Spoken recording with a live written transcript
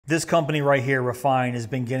This company right here, Refyne, has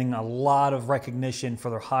been getting a lot of recognition for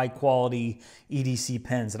their high quality EDC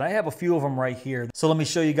pens. And I have a few of them right here. So let me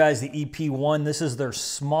show you guys the EP1. This is their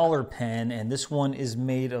smaller pen, and this one is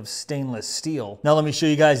made of stainless steel. Now let me show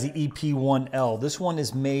you guys the EP1L. This one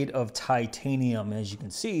is made of titanium. As you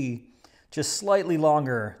can see, just slightly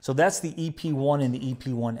longer. So that's the EP1 and the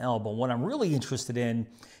EP1L. But what I'm really interested in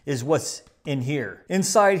is what's in here.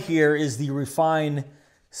 Inside here is the Refyne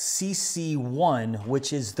CC1,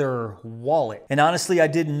 which is their wallet. And honestly, I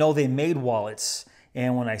didn't know they made wallets.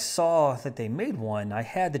 And when I saw that they made one, I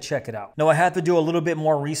had to check it out. Now I had to do a little bit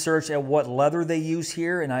more research at what leather they use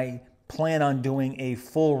here, and I plan on doing a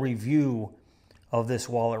full review of this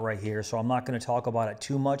wallet right here. So I'm not going to talk about it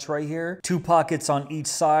too much right here. 2 pockets on each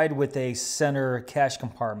side with a center cash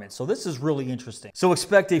compartment. So this is really interesting. So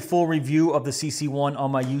expect a full review of the CC1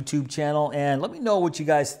 on my YouTube channel, and let me know what you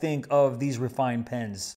guys think of these Refyne pens.